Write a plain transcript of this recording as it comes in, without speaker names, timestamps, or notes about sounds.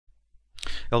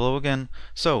Hello again.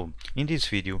 So, in this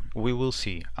video we will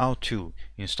see how to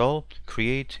install,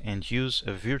 create and use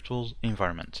a virtual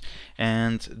environment.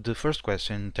 And the first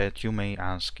question that you may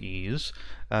ask is,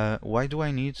 why do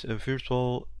I need a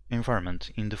virtual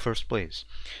environment in the first place?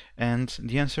 And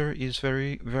the answer is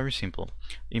very simple.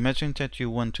 Imagine that you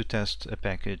want to test a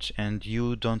package and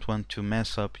you don't want to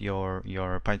mess up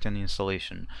your Python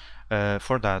installation.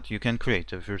 For that, you can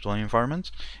create a virtual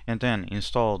environment and then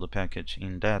install the package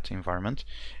in that environment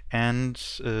and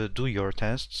do your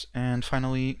tests, and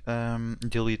finally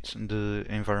delete the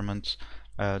environment,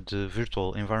 the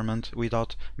virtual environment,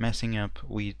 without messing up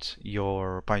with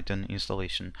your Python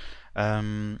installation.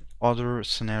 Other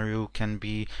scenario can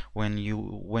be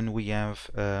when we have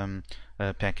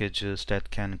packages that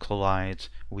can collide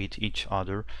with each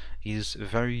other. Is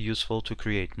very useful to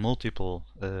create multiple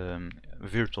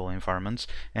virtual environments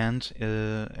and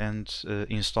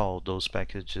install those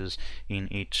packages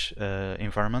in each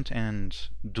environment and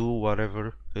do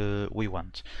whatever we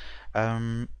want.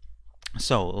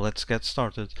 So let's get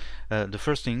started. The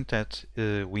first thing that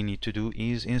we need to do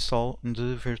is install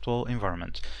the virtual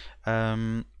environment.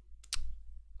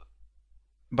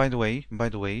 By the way,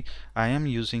 I am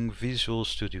using Visual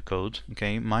Studio Code.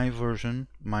 Okay, my version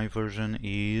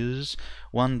is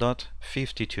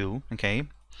 1.52. Okay,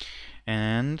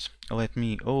 and let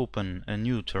me open a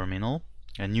new terminal,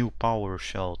 a new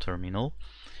PowerShell terminal,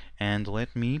 and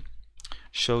let me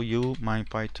show you my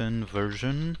Python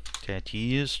version, that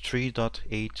is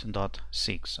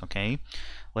 3.8.6. okay,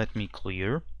 let me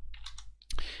clear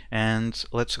and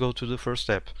let's go to the first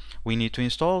step. We need to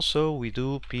install, so we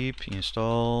do pip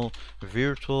install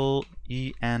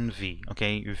VirtualEnv.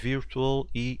 Okay,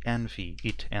 VirtualEnv,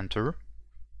 hit enter.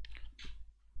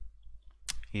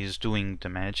 Is doing the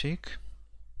magic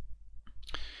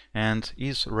and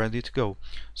is ready to go.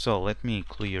 So let me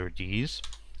clear these.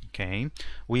 Okay,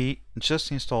 we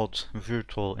just installed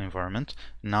virtual environment.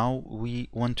 Now we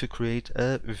want to create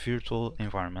a virtual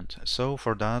environment. So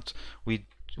for that we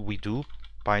do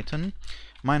Python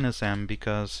 -m,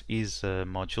 because is a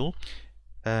module,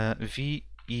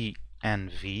 venv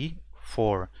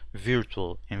for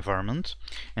virtual environment,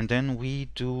 and then we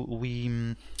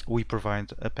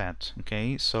provide a path.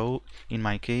 Okay, so in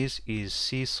my case is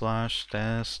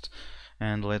c/test,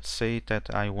 and let's say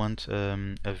that I want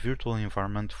a virtual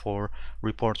environment for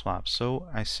report lab. So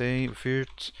I say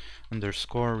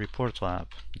virt_report lab.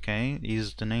 Okay,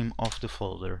 is the name of the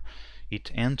folder.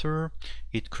 Hit enter.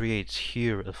 It creates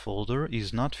here a folder.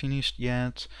 Is not finished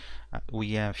yet.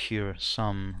 We have here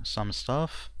some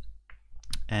stuff,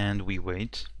 and we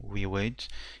wait.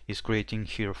 Is creating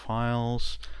here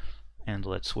files, and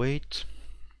let's wait.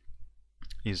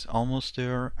 Is almost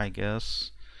there, I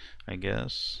guess.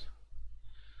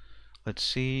 Let's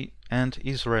see, and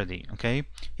is ready. Okay,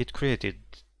 it created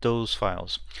those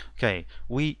files. Okay,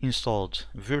 we installed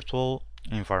virtual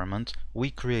environment,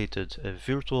 we created a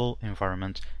virtual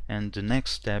environment, and the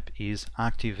next step is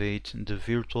activate the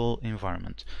virtual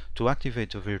environment. To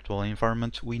activate the virtual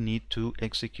environment, we need to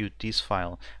execute this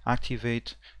file,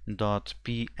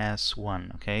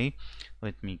 activate.ps1. okay,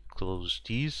 let me close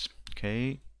this.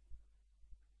 Okay,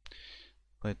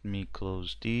 let me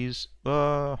close this.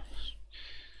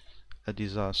 A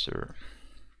disaster.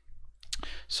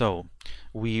 So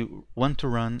we want to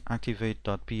run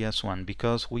activate.ps1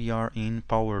 because we are in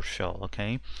PowerShell.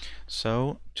 Okay,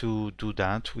 so to do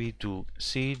that we do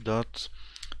c/test,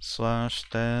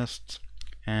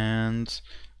 and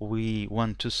we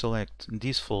want to select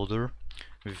this folder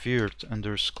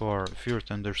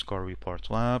virt_report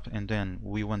lab, and then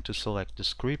we want to select the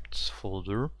scripts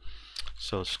folder,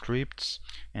 so scripts,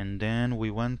 and then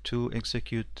we want to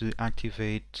execute the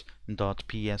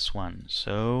activate.ps1,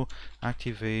 so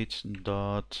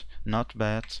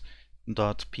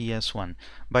activate.notbat.ps1.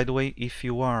 By the way, if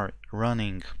you are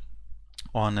running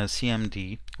on a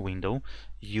CMD window,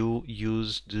 you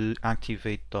use the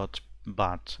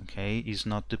activate.bat. okay, is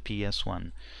not the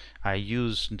ps1. I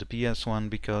use the ps1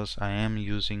 because I am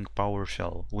using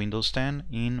PowerShell, Windows 10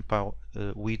 in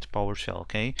with PowerShell.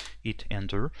 Okay, hit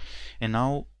enter, and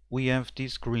now we have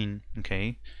this green.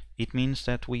 Okay, it means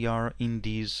that we are in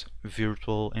these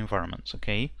virtual environments.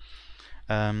 Okay,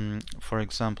 for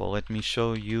example, let me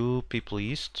show you pip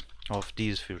list of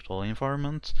these virtual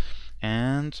environments,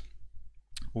 and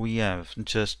we have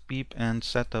just pip and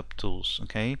setup tools.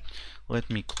 Okay, let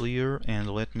me clear and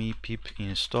let me pip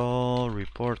install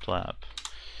report lab.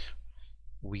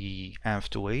 We have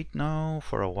to wait now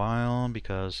for a while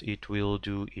because it will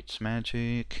do its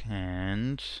magic,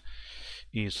 and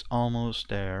is almost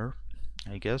there,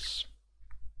 I guess.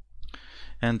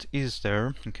 and is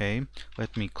there, okay,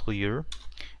 let me clear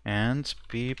and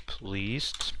pip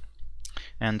list,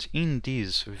 and in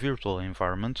this virtual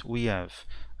environment we have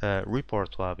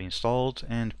Report Lab installed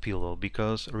and Pillow,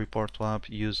 because Report Lab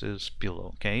uses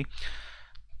Pillow, okay.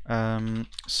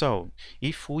 So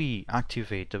if we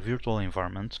activate the virtual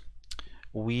environment,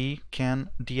 we can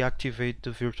deactivate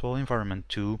the virtual environment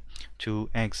to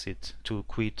exit, to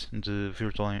quit the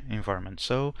virtual environment.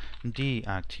 So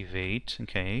deactivate,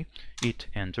 okay, hit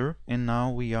enter, and now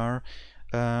we are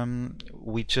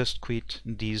we just quit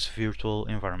this virtual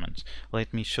environment.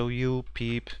 Let me show you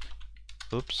pip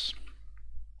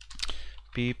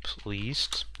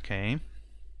list, okay.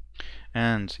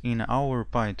 And in our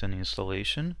Python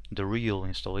installation, the real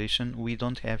installation, we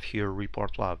don't have here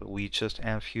Report Lab, we just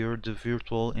have here the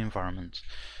virtual environment,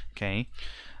 okay.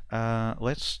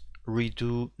 Let's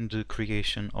redo the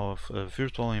creation of a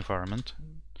virtual environment,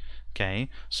 okay.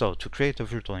 So to create a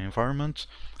virtual environment,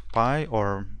 Py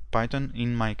or Python,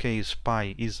 in my case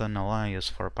Py is an alias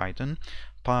for Python,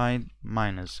 Py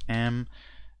 -m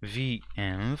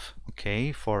venv,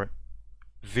 okay, for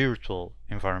virtual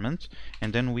environment,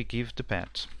 and then we give the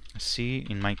path C,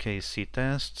 in my case C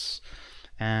tests,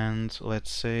 and let's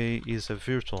say is a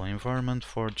virtual environment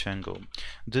for Django.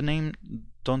 The name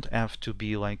don't have to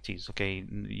be like this, okay,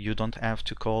 you don't have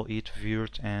to call it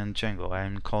virt and Django.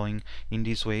 I'm calling in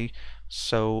this way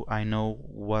so I know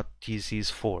what this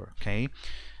is for, okay.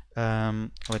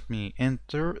 Let me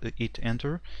hit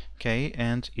enter, okay,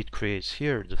 and it creates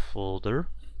here the folder,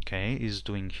 okay, is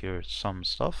doing here some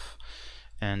stuff,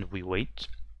 and we wait,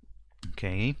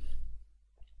 okay,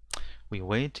 we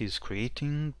wait, is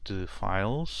creating the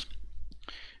files.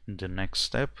 The next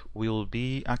step will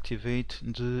be activate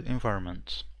the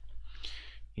environment,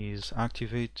 is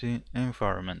activate the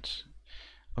environment,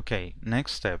 okay.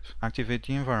 Next step, activate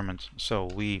the environment.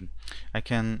 So I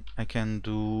can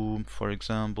do, for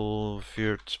example,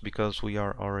 virt, because we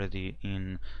are already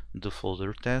in the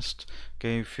folder test,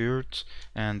 okay, virt,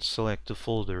 and select the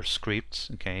folder scripts,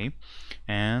 okay,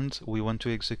 and we want to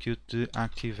execute the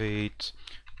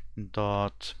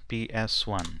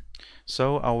activate.ps1.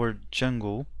 so our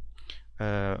Django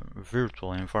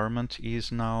virtual environment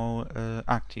is now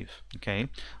active, okay.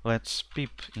 Let's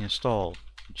pip install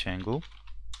Django,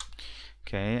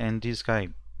 okay, and this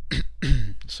guy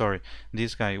sorry,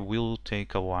 this guy will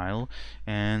take a while,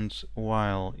 and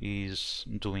while he's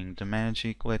doing the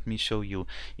magic, let me show you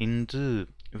in the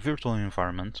virtual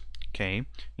environment, okay,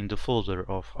 in the folder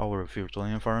of our virtual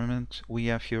environment we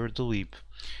have here the lib,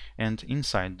 and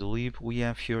inside the lib we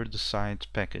have here the site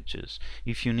packages.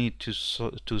 If you need to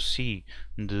see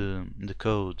the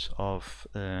code of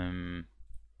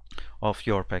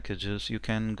your packages, you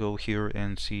can go here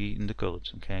and see in the code,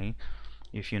 okay,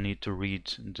 if you need to read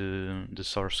the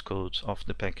source code of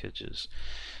the packages.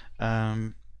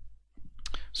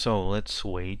 So let's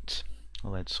wait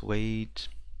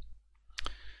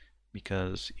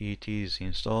because it is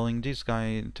installing. This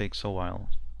guy takes a while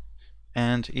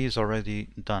and is already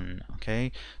done,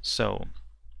 okay. So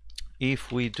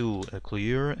if we do a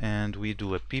clear and we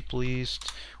do a pip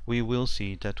list, we will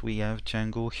see that we have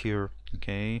Django here,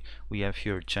 okay. We have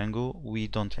here Django, we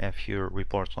don't have here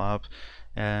Report Lab,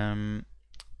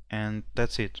 and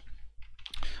that's it.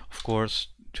 Of course,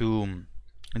 to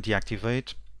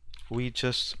deactivate, we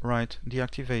just write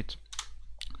deactivate,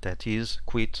 that is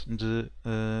quit the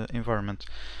environment.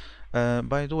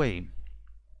 By the way,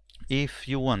 if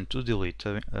you want to delete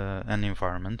an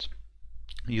environment,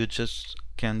 you just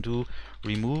can do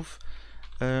remove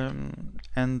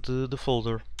and the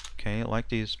folder, okay, like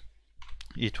this.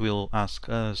 It will ask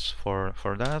us for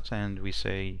that, and we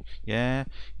say yeah,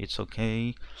 it's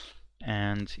okay,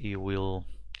 and it will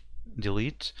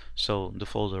delete, so the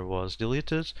folder was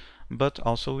deleted. But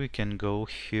also we can go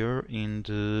here in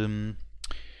the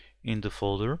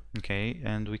folder, okay,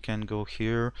 and we can go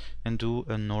here and do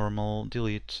a normal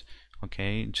delete,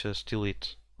 okay, just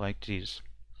delete like this,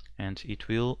 and it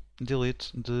will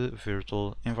delete the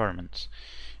virtual environment.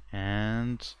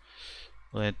 And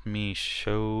let me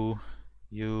show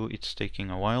you, it's taking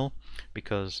a while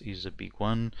because it's a big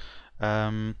one.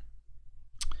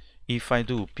 If I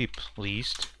do pip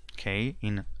list, okay,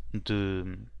 in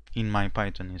my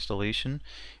Python installation,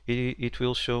 it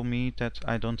will show me that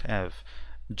I don't have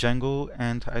Django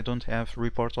and I don't have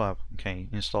Report Lab, okay,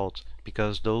 installed,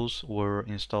 because those were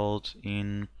installed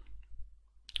in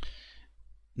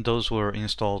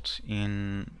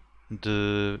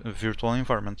the virtual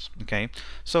environment, okay.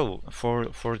 So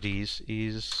for this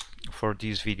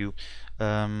video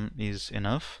is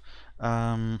enough.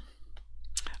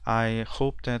 I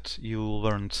hope that you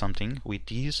learned something with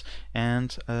these,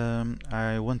 and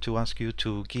I want to ask you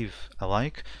to give a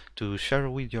like, to share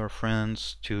with your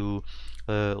friends, to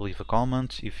leave a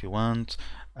comment if you want,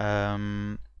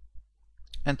 and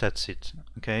that's it.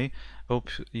 Okay, hope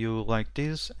you like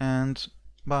this, and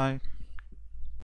bye.